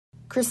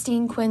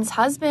Christine Quinn's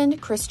husband,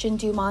 Christian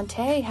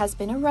Dumontet, has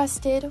been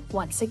arrested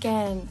once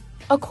again.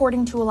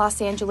 According to a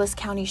Los Angeles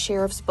County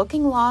Sheriff's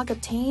booking log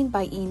obtained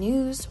by E!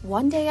 News,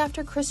 one day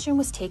after Christian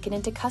was taken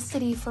into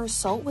custody for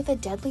assault with a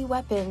deadly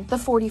weapon, the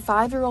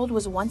 45-year-old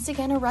was once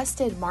again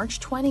arrested March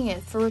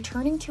 20th for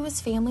returning to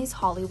his family's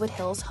Hollywood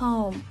Hills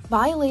home,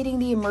 violating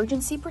the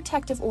emergency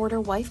protective order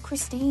wife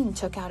Christine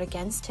took out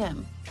against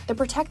him. The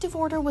protective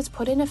order was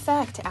put in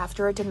effect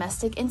after a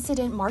domestic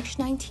incident March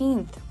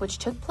 19th, which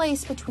took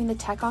place between the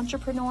tech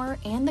entrepreneur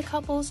and the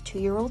couple's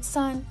 2-year-old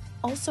son,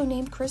 also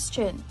named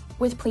Christian,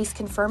 with police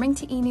confirming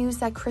to E! News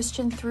that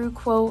Christian threw,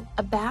 quote,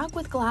 a bag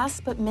with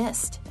glass but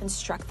missed and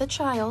struck the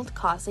child,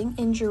 causing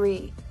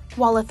injury.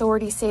 While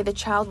authorities say the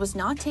child was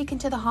not taken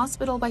to the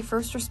hospital by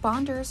first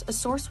responders, a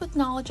source with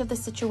knowledge of the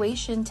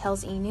situation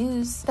tells E!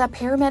 News that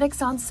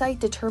paramedics on site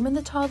determined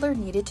the toddler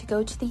needed to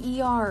go to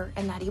the ER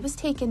and that he was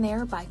taken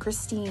there by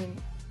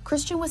Christine.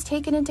 Christian was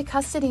taken into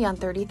custody on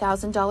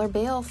 $30,000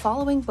 bail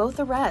following both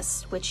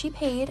arrests, which he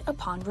paid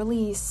upon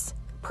release.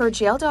 Per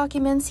jail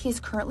documents, he is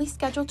currently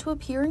scheduled to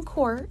appear in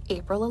court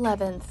April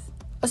 11th.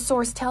 A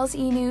source tells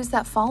E! News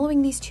that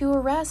following these two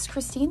arrests,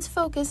 Christine's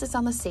focus is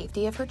on the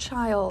safety of her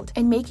child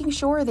and making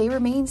sure they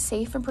remain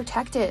safe and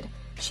protected.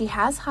 She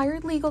has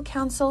hired legal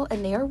counsel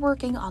and they are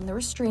working on the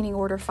restraining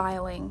order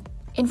filing.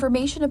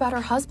 Information about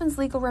her husband's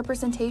legal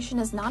representation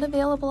is not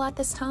available at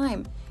this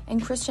time,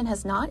 and Christian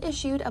has not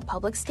issued a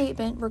public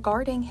statement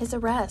regarding his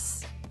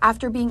arrests.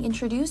 After being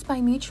introduced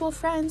by mutual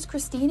friends,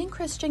 Christine and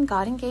Christian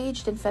got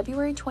engaged in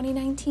February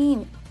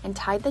 2019 and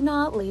tied the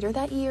knot later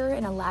that year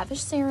in a lavish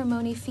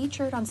ceremony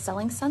featured on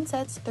Selling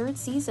Sunset's 3rd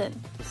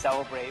season. To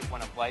celebrate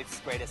one of life's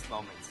greatest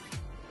moments.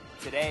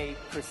 Today,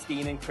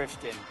 Christine and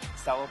Christian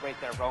celebrate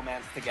their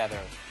romance together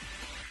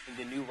in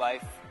the new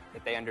life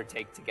that they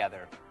undertake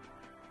together.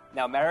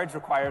 Now, marriage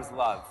requires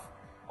love,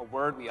 a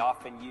word we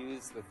often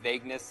use with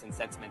vagueness and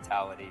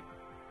sentimentality,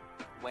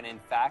 when in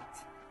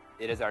fact,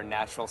 it is our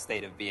natural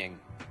state of being.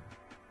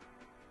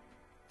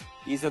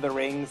 These are the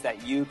rings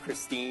that you,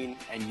 Christine,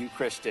 and you,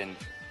 Christian,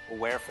 will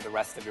wear for the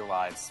rest of your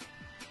lives.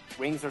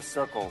 Rings are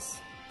circles,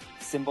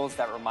 symbols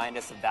that remind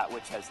us of that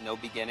which has no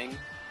beginning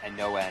and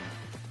no end.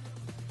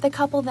 The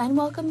couple then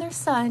welcomed their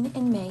son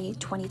in May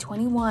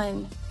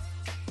 2021.